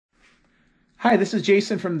Hi, this is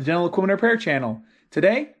Jason from the Dental Equipment Repair channel.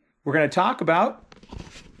 Today, we're going to talk about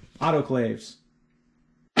autoclaves.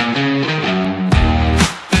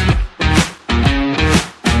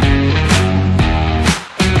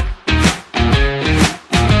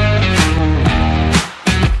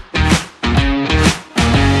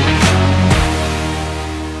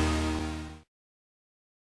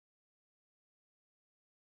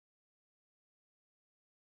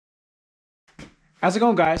 How's it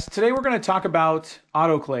going, guys? Today we're going to talk about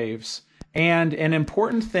autoclaves and an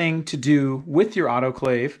important thing to do with your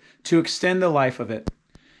autoclave to extend the life of it.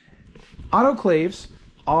 Autoclaves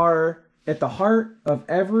are at the heart of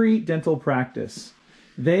every dental practice.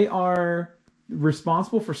 They are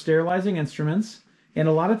responsible for sterilizing instruments, and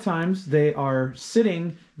a lot of times they are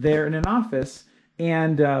sitting there in an office,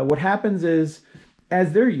 and what happens is,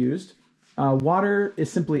 as they're used, water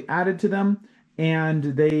is simply added to them and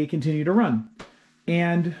they continue to run.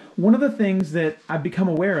 And one of the things that I've become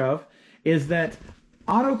aware of is that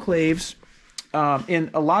autoclaves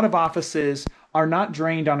in a lot of offices are not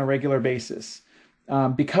drained on a regular basis.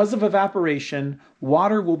 Because of evaporation,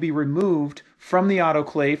 water will be removed from the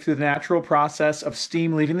autoclave through the natural process of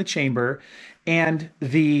steam leaving the chamber. And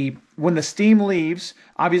when the steam leaves,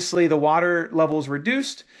 obviously the water level is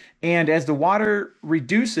reduced. And as the water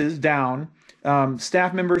reduces down,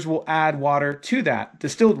 staff members will add water to that,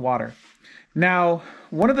 distilled water. Now,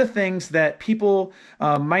 one of the things that people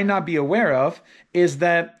might not be aware of is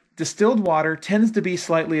that distilled water tends to be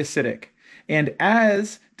slightly acidic. And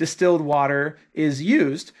as distilled water is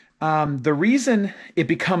used, the reason it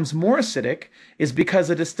becomes more acidic is because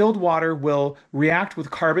the distilled water will react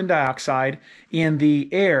with carbon dioxide in the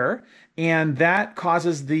air, and that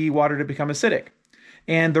causes the water to become acidic.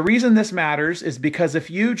 And the reason this matters is because if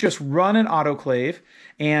you just run an autoclave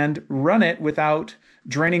and run it without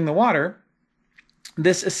draining the water,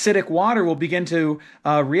 this acidic water will begin to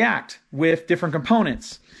react with different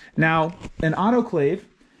components. Now, an autoclave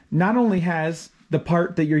not only has the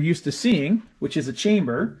part that you're used to seeing, which is a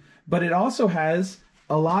chamber, but it also has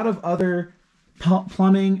a lot of other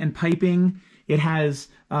plumbing and piping. It has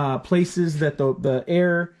places that the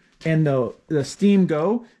air and the steam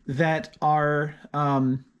go that are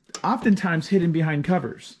oftentimes hidden behind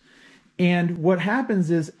covers. And what happens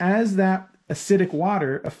is, as that acidic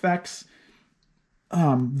water affects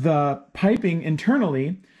the piping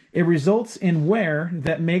internally, it results in wear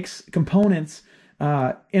that makes components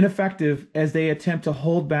ineffective as they attempt to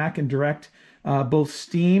hold back and direct both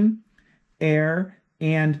steam, air,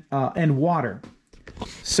 and water.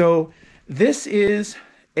 So this is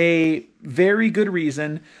a very good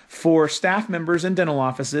reason for staff members in dental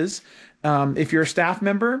offices. If you're a staff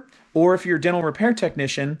member or if you're a dental repair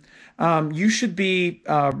technician, you should be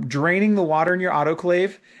draining the water in your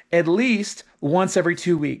autoclave at least once every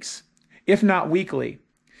 2 weeks, if not weekly.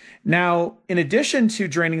 Now, in addition to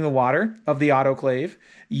draining the water of the autoclave,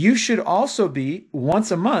 you should also be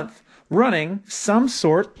once a month running some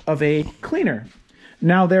sort of a cleaner.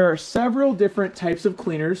 Now, there are several different types of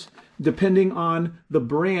cleaners depending on the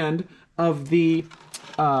brand of the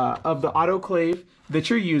autoclave that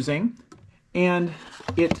you're using, and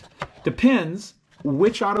it depends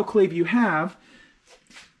which autoclave you have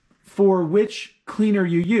for which cleaner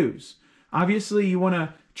you use. Obviously, you want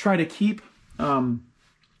to try to keep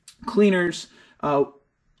cleaners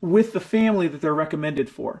with the family that they're recommended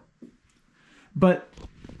for. But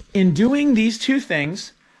in doing these two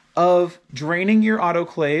things of draining your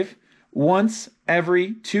autoclave once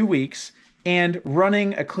every 2 weeks and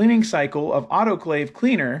running a cleaning cycle of autoclave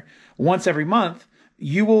cleaner once every month,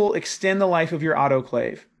 you will extend the life of your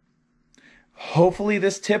autoclave. Hopefully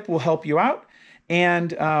this tip will help you out,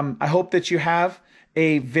 and I hope that you have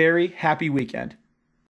a very happy weekend.